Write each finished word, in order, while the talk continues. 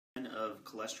Of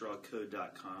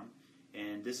cholesterolcode.com,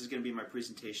 and this is going to be my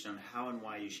presentation on how and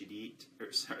why you should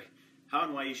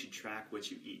track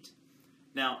what you eat.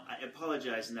 Now, I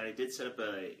apologize in that I did set up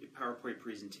a PowerPoint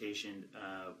presentation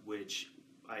which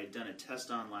I had done a test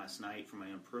on last night from my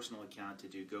own personal account to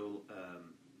do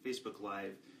Facebook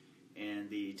Live, and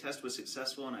the test was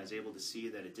successful and I was able to see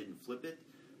that it didn't flip it,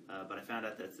 but I found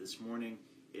out that this morning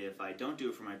if I don't do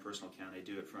it from my personal account, I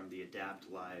do it from the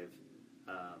Adapt Live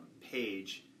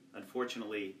page.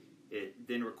 Unfortunately, it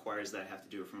then requires that I have to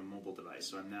do it from a mobile device.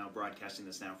 So I'm now broadcasting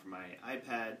this now from my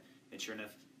iPad, and sure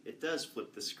enough, it does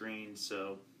flip the screen.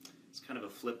 So it's kind of a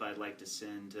flip I'd like to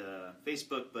send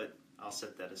Facebook, but I'll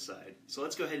set that aside. So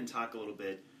let's go ahead and talk a little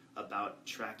bit about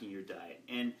tracking your diet.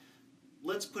 And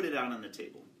let's put it out on the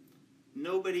table.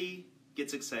 Nobody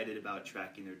gets excited about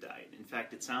tracking their diet. In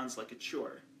fact, it sounds like a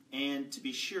chore. And to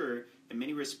be sure, in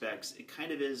many respects, it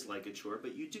kind of is like a chore,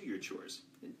 but you do your chores.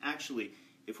 And actually,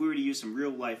 if we were to use some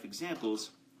real-life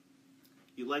examples,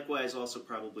 you likewise also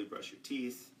probably brush your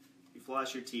teeth, you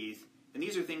floss your teeth, and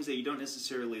these are things that you don't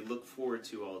necessarily look forward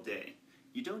to all day.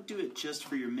 You don't do it just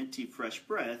for your minty fresh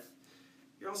breath,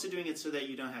 you're also doing it so that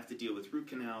you don't have to deal with root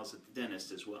canals at the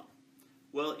dentist as well.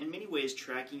 Well, in many ways,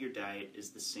 tracking your diet is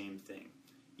the same thing.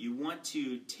 You want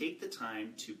to take the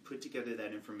time to put together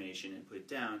that information and put it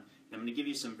down, and I'm going to give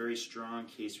you some very strong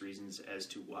case reasons as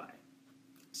to why.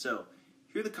 So,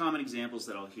 here are the common examples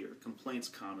that I'll hear, complaints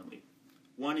commonly.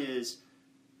 One is,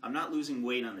 I'm not losing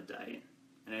weight on the diet,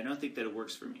 and I don't think that it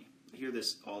works for me. I hear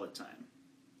this all the time.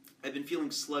 I've been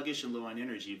feeling sluggish and low on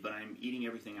energy, but I'm eating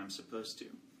everything I'm supposed to.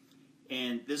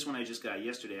 And this one I just got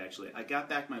yesterday, actually. I got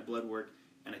back my blood work,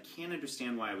 and I can't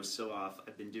understand why I was so off.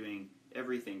 I've been doing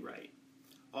everything right.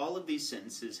 All of these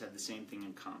sentences have the same thing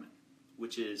in common,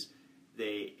 which is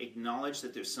they acknowledge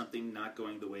that there's something not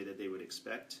going the way that they would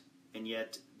expect, and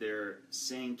yet they're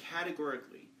saying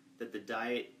categorically that the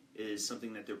diet is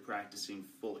something that they're practicing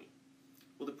fully.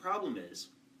 Well, the problem is,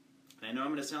 and I know I'm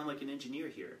going to sound like an engineer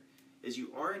here, is you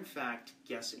are in fact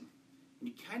guessing. And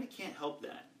you kind of can't help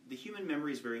that. The human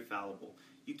memory is very fallible.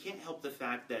 You can't help the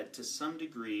fact that to some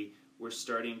degree we're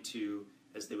starting to,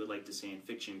 as they would like to say in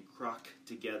fiction, crock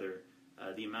together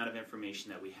the amount of information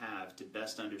that we have to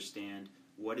best understand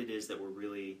what it is that we're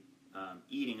really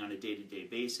eating on a day-to-day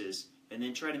basis, and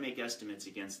then try to make estimates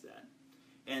against that.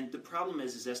 And the problem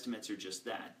is estimates are just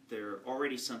that. They're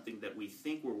already something that we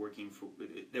think we're working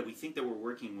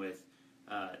with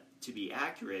to be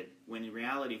accurate, when in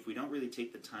reality, if we don't really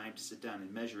take the time to sit down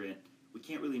and measure it, we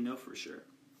can't really know for sure.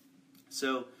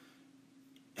 So,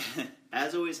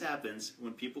 as always happens,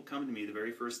 when people come to me, the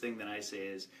very first thing that I say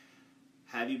is,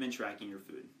 have you been tracking your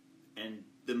food? And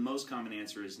the most common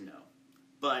answer is no.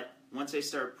 But once I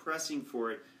start pressing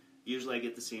for it, usually I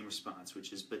get the same response,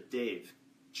 which is, but Dave,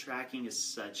 tracking is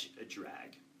such a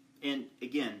drag. And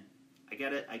again, I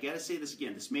gotta say this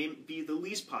again. This may be the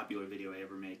least popular video I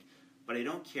ever make, but I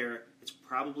don't care. It's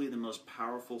probably the most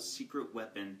powerful secret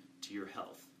weapon to your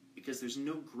health, because there's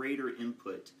no greater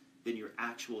input than your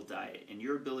actual diet, and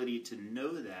your ability to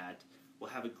know that will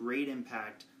have a great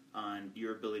impact on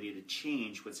your ability to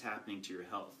change what's happening to your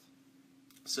health.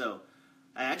 So,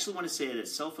 I actually want to say that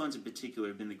cell phones in particular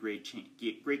have been the great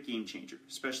game changer,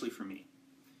 especially for me.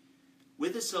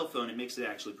 With a cell phone, it makes it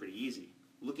actually pretty easy.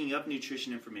 Looking up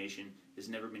nutrition information has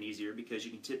never been easier because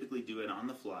you can typically do it on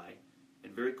the fly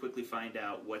and very quickly find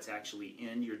out what's actually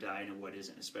in your diet and what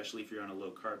isn't, especially if you're on a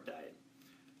low-carb diet.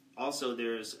 Also,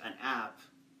 there's an app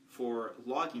for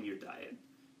logging your diet.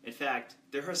 In fact,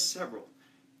 there are several.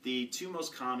 The two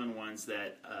most common ones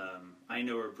that I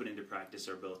know are put into practice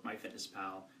are both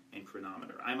MyFitnessPal and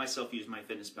Chronometer. I myself use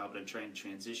MyFitnessPal, but I'm trying to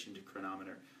transition to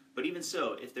Chronometer. But even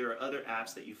so, if there are other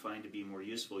apps that you find to be more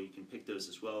useful, you can pick those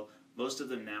as well. Most of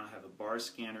them now have a bar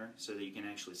scanner so that you can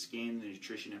actually scan the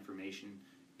nutrition information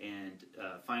and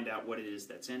find out what it is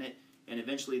that's in it. And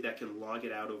eventually that can log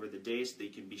it out over the day so that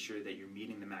you can be sure that you're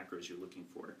meeting the macros you're looking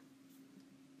for.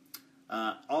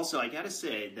 Also, I gotta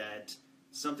say that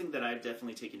something that I've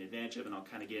definitely taken advantage of, and I'll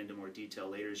kind of get into more detail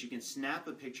later, is you can snap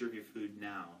a picture of your food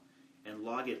now and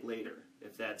log it later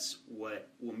if that's what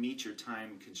will meet your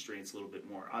time constraints a little bit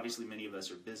more. Obviously, many of us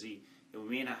are busy, and we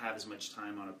may not have as much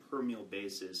time on a per meal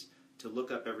basis to look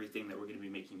up everything that we're going to be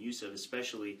making use of,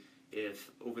 especially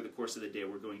if over the course of the day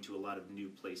we're going to a lot of new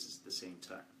places at the same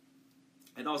time.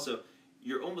 And also,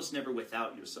 you're almost never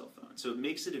without your cell phone, so it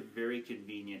makes it a very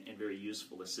convenient and very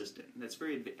useful assistant, and that's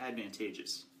very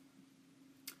advantageous.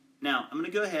 Now, I'm going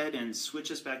to go ahead and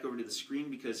switch us back over to the screen,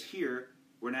 because here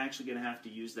we're not actually going to have to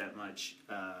use that much.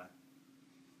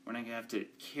 We're not going to have to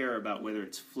care about whether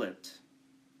it's flipped.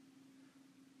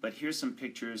 But here's some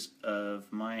pictures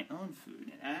of my own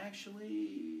food. And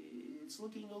actually, it's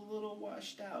looking a little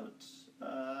washed out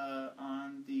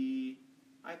on the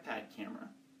iPad camera.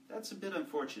 That's a bit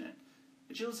unfortunate.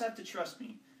 But you'll just have to trust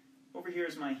me. Over here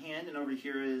is my hand, and over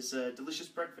here is a delicious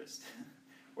breakfast,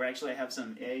 where actually I have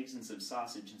some eggs and some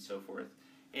sausage and so forth.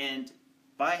 And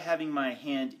by having my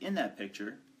hand in that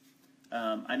picture,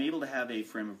 I'm able to have a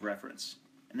frame of reference.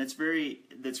 And that's very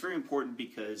important,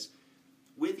 because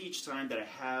with each time that I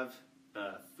have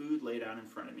food laid out in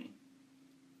front of me,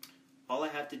 all I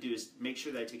have to do is make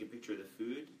sure that I take a picture of the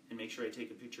food and make sure I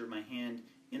take a picture of my hand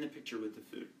in the picture with the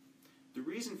food. The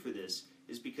reason for this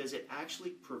is because it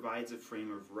actually provides a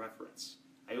frame of reference.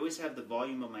 I always have the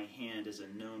volume of my hand as a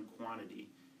known quantity,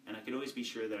 and I can always be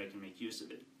sure that I can make use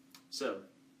of it. So,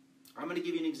 I'm going to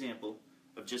give you an example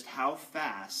of just how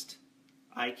fast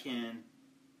I can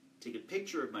take a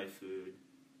picture of my food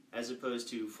as opposed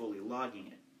to fully logging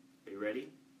it. Are you ready?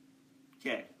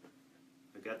 Okay.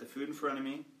 I've got the food in front of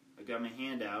me. I've got my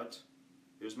hand out.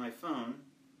 Here's my phone.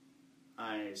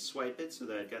 I swipe it so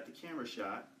that I've got the camera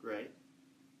shot, right?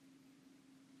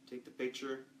 Take the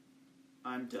picture.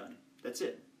 I'm done. That's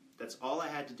it. That's all I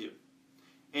had to do.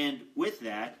 And with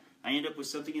that, I end up with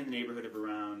something in the neighborhood of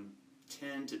around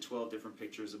 10 to 12 different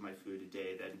pictures of my food a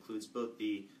day. That includes both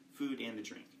the food and the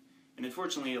drink. And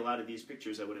unfortunately, a lot of these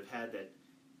pictures I would have had that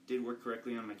did work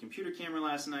correctly on my computer camera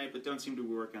last night, but don't seem to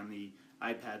work on the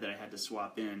iPad that I had to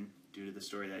swap in due to the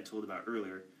story that I told about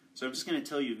earlier. So I'm just going to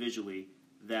tell you visually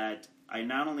that I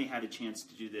not only had a chance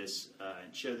to do this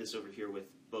and show this over here with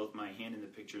both my hand in the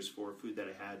pictures for food that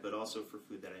I had, but also for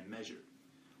food that I measured.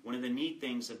 One of the neat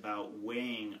things about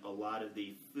weighing a lot of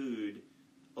the food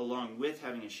along with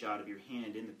having a shot of your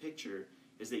hand in the picture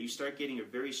is that you start getting a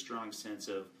very strong sense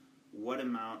of what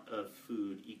amount of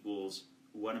food equals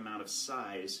what amount of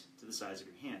size to the size of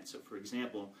your hand. So for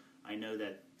example, I know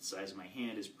that the size of my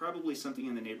hand is probably something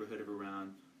in the neighborhood of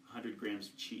around 100 grams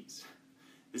of cheese.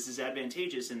 This is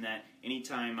advantageous in that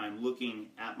anytime I'm looking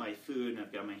at my food and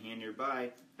I've got my hand nearby,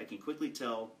 I can quickly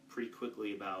tell pretty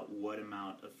quickly about what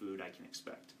amount of food I can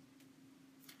expect.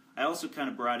 I also kind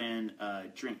of brought in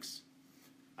drinks.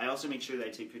 I also make sure that I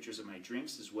take pictures of my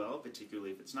drinks as well,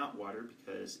 particularly if it's not water,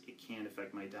 because it can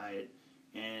affect my diet.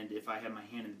 And if I have my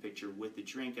hand in the picture with the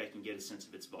drink, I can get a sense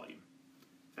of its volume.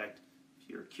 In fact, if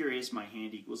you're curious, my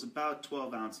hand equals about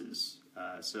 12 ounces,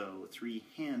 so 3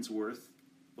 hands worth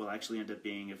will actually end up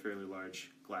being a fairly large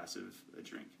glass of a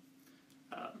drink.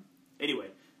 Anyway,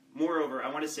 moreover, I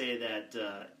want to say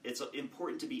that it's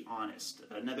important to be honest.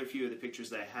 Another few of the pictures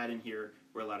that I had in here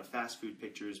were a lot of fast food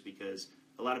pictures, because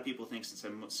a lot of people think since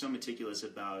I'm so meticulous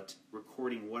about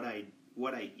recording what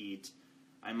I eat,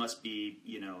 I must be,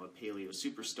 a paleo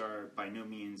superstar. By no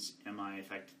means am I. In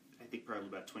fact, I think probably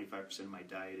about 25% of my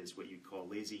diet is what you'd call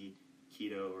lazy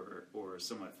keto or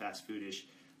somewhat fast foodish.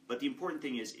 But the important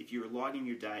thing is, if you're logging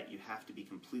your diet, you have to be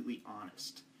completely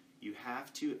honest. You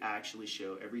have to actually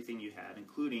show everything you have,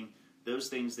 including those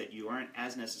things that you aren't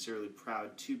as necessarily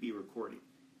proud to be recording.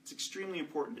 It's extremely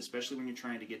important, especially when you're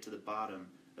trying to get to the bottom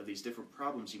of these different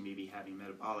problems you may be having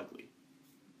metabolically.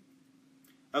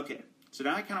 Okay, so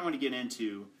now I kind of want to get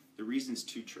into the reasons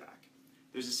to track.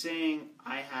 There's a saying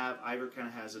Ivor kind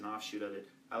of has an offshoot of it.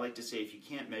 I like to say, if you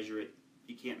can't measure it,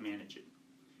 you can't manage it.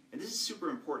 And this is super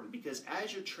important, because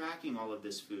as you're tracking all of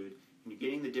this food and you're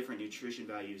getting the different nutrition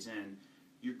values in,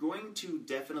 you're going to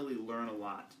definitely learn a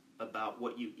lot about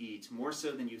what you eat, more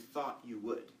so than you thought you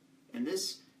would. And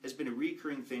this has been a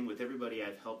recurring thing with everybody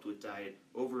I've helped with diet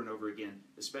over and over again,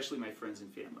 especially my friends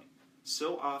and family.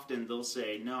 So often they'll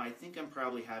say, no, I think I'm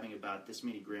probably having about this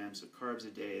many grams of carbs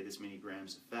a day, this many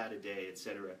grams of fat a day,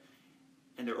 etc.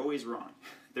 And they're always wrong.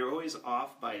 They're always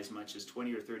off by as much as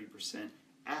 20 or 30%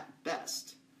 at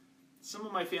best. Some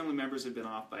of my family members have been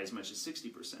off by as much as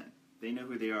 60%. They know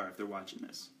who they are if they're watching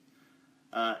this.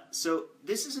 So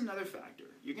this is another factor.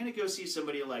 You're going to go see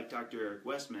somebody like Dr. Eric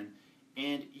Westman,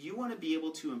 and you want to be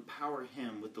able to empower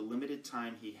him with the limited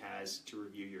time he has to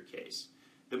review your case.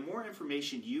 The more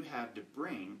information you have to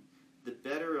bring, the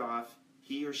better off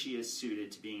he or she is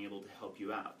suited to being able to help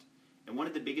you out. And one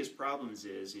of the biggest problems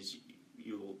is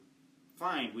you'll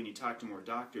find when you talk to more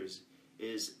doctors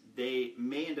is they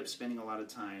may end up spending a lot of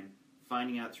time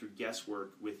finding out through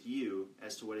guesswork with you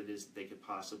as to what it is that they could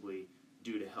possibly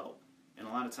do to help. And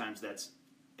a lot of times that's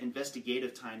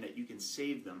investigative time that you can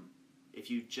save them if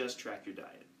you just track your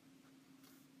diet.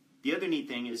 The other neat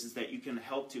thing is that you can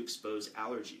help to expose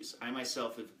allergies. I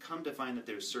myself have come to find that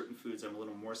there are certain foods I'm a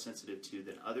little more sensitive to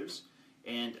than others,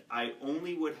 and I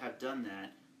only would have done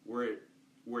that were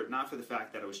it not for the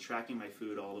fact that I was tracking my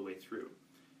food all the way through.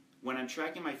 When I'm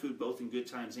tracking my food both in good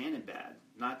times and in bad,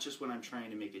 not just when I'm trying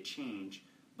to make a change,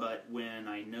 but when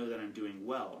I know that I'm doing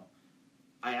well,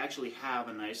 I actually have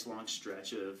a nice long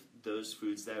stretch of those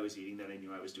foods that I was eating that I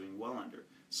knew I was doing well under.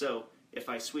 So if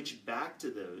I switch back to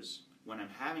those when I'm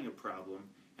having a problem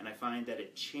and I find that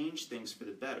it changed things for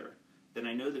the better, then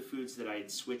I know the foods that I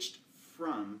had switched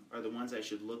from are the ones I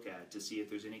should look at to see if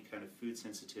there's any kind of food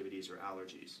sensitivities or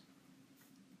allergies.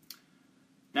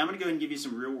 Now I'm going to go ahead and give you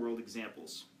some real-world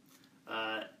examples.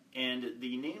 And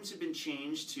the names have been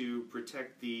changed to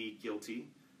protect the guilty,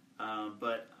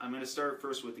 but I'm going to start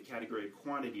first with the category of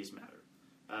quantities matter.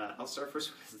 I'll start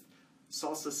first with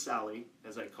Salsa Sally,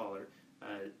 as I call her.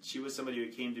 She was somebody who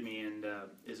came to me and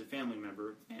is a family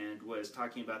member and was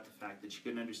talking about the fact that she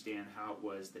couldn't understand how it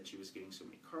was that she was getting so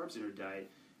many carbs in her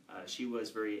diet. She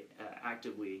was very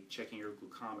actively checking her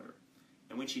glucometer.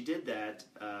 And when she did that,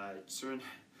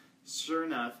 sure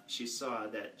enough, she saw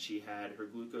that she had her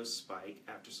glucose spike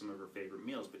after some of her favorite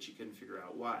meals, but she couldn't figure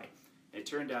out why. And it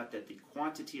turned out that the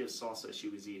quantity of salsa she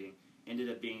was eating ended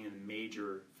up being a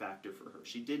major factor for her.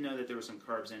 She did know that there were some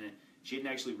carbs in it. She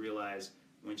didn't actually realize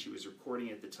when she was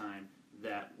recording at the time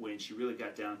that when she really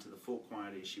got down to the full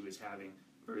quantity, she was having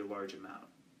a very large amount.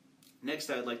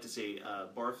 Next, I'd like to say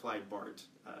Barfly Bart,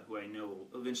 who I know will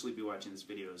eventually be watching this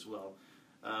video as well.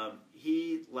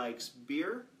 He likes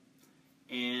beer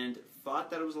and thought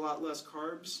that it was a lot less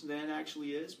carbs than it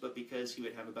actually is, but because he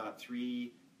would have about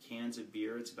 3 cans of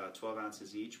beer, it's about 12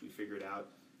 ounces each, we figured out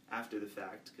after the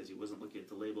fact, because he wasn't looking at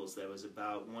the labels, that was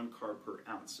about 1 carb per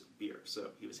ounce of beer.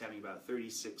 So he was having about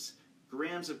 36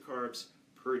 grams of carbs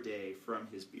per day from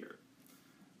his beer.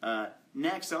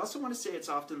 Next, I also want to say it's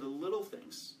often the little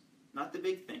things, not the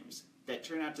big things, that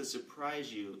turn out to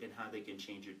surprise you in how they can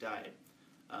change your diet.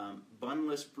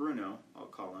 Bunless Bruno, I'll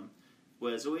call him,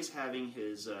 was always having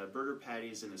his burger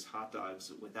patties and his hot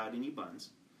dogs without any buns.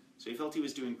 So he felt he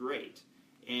was doing great.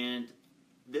 And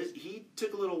he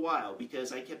took a little while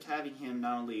because I kept having him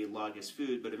not only log his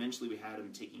food, but eventually we had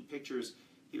him taking pictures.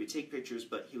 He would take pictures,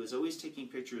 but he was always taking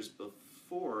pictures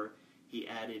before he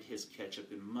added his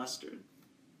ketchup and mustard,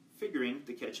 figuring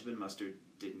the ketchup and mustard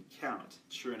didn't count.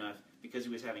 Sure enough, because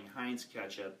he was having Heinz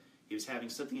ketchup, he was having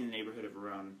something in the neighborhood of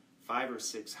around 5 or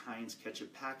 6 Heinz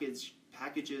ketchup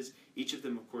packages, each of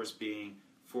them, of course, being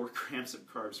 4 grams of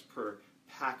carbs per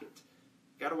packet.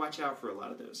 Got to watch out for a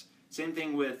lot of those. Same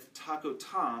thing with Taco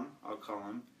Tom, I'll call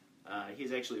him.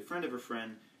 He's actually a friend of a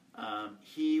friend.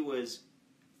 He was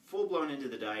full-blown into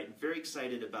the diet, very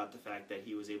excited about the fact that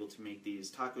he was able to make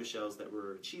these taco shells that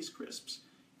were cheese crisps,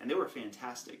 and they were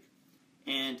fantastic.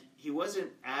 And he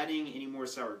wasn't adding any more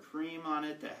sour cream on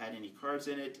it that had any carbs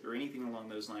in it or anything along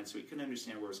those lines, so he couldn't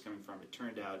understand where it was coming from. It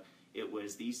turned out it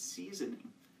was the seasoning.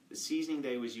 The seasoning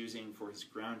that he was using for his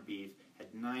ground beef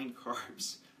had 9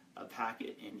 carbs a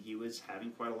packet, and he was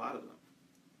having quite a lot of them.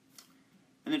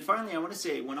 And then finally, I want to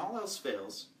say, when all else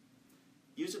fails,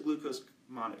 use a glucose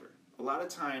monitor. A lot of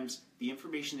times, the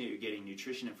information that you're getting,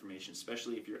 nutrition information,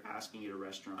 especially if you're asking at a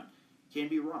restaurant, can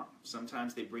be wrong.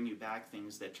 Sometimes they bring you back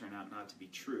things that turn out not to be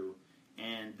true,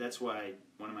 and that's why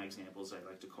one of my examples I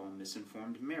like to call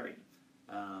Misinformed Mary.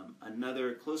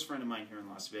 Another close friend of mine here in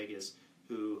Las Vegas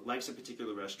who likes a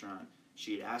particular restaurant,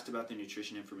 she had asked about the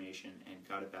nutrition information and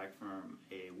got it back from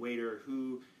a waiter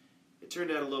who, it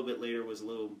turned out a little bit later, was a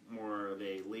little more of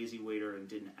a lazy waiter and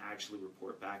didn't actually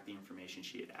report back the information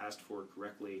she had asked for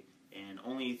correctly, and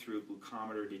only through a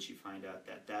glucometer did she find out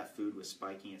that that food was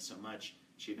spiking it so much.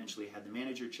 She eventually had the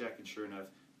manager check, and sure enough,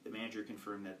 the manager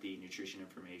confirmed that the nutrition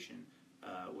information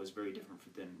was very different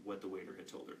than what the waiter had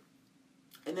told her.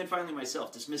 And then finally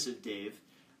myself, Dismissive Dave.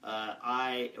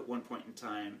 I, at one point in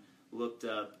time, looked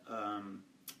up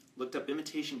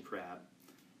imitation crab,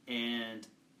 and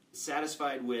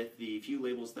satisfied with the few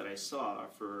labels that I saw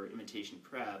for imitation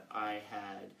crab, I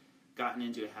had gotten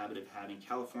into a habit of having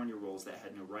California rolls that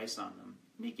had no rice on them,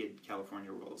 naked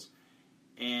California rolls,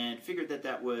 and figured that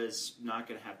that was not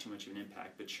going to have too much of an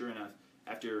impact. But sure enough,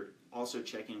 after also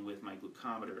checking with my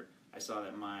glucometer, I saw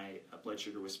that my blood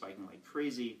sugar was spiking like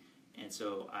crazy, and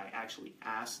so I actually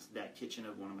asked that kitchen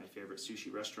of one of my favorite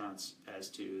sushi restaurants as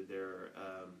to their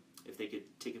if they could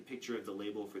take a picture of the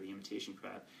label for the imitation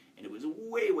crab, and it was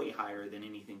way, way higher than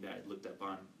anything that I'd looked up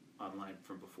online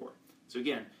from before. So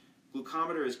again,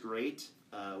 glucometer is great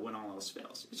when all else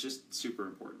fails. It's just super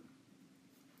important.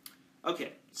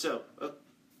 Okay, so let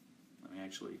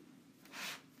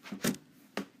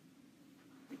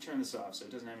me turn this off so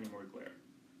it doesn't have any more glare.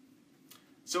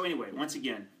 So anyway, once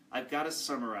again, I've got to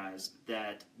summarize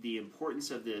that the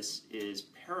importance of this is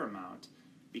paramount,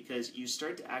 because you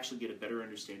start to actually get a better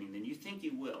understanding than you think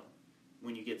you will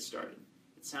when you get started.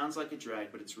 It sounds like a drag,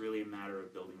 but it's really a matter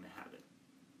of building the habit.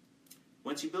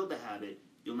 Once you build the habit,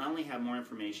 you'll not only have more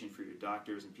information for your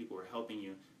doctors and people who are helping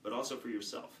you, but also for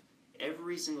yourself.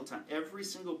 Every single time, every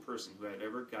single person who I've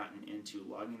ever gotten into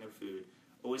logging their food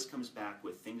always comes back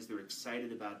with things they're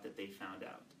excited about that they found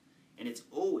out. And it's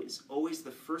always, always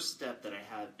the first step that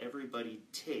I have everybody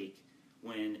take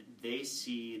when they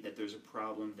see that there's a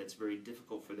problem that's very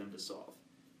difficult for them to solve.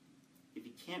 If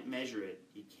you can't measure it,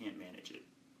 you can't manage it.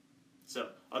 So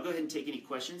I'll go ahead and take any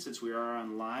questions since we are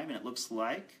on live, and it looks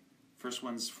like first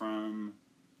one's from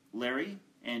Larry.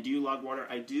 And do you log water?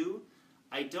 I do.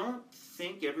 I don't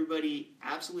think everybody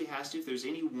absolutely has to. If there's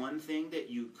any one thing that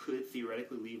you could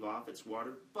theoretically leave off, it's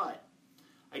water. But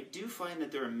I do find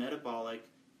that there are metabolic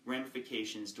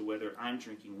ramifications to whether I'm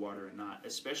drinking water or not,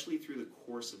 especially through the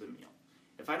course of a meal.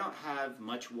 If I don't have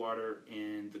much water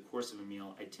in the course of a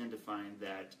meal, I tend to find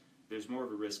that there's more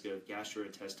of a risk of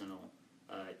gastrointestinal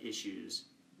issues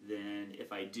than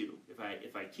if I do,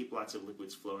 if I keep lots of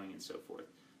liquids flowing and so forth.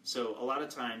 So a lot of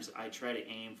times I try to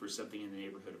aim for something in the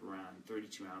neighborhood of around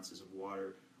 32 ounces of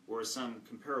water or some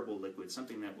comparable liquid,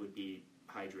 something that would be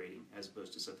hydrating as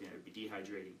opposed to something that would be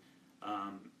dehydrating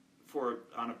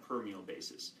on a per meal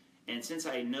basis. And since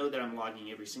I know that I'm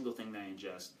logging every single thing that I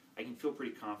ingest, I can feel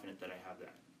pretty confident that I have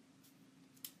that.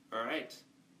 All right.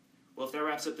 Well, if that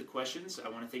wraps up the questions, I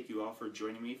want to thank you all for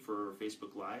joining me for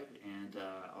Facebook Live, and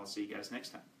I'll see you guys next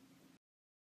time.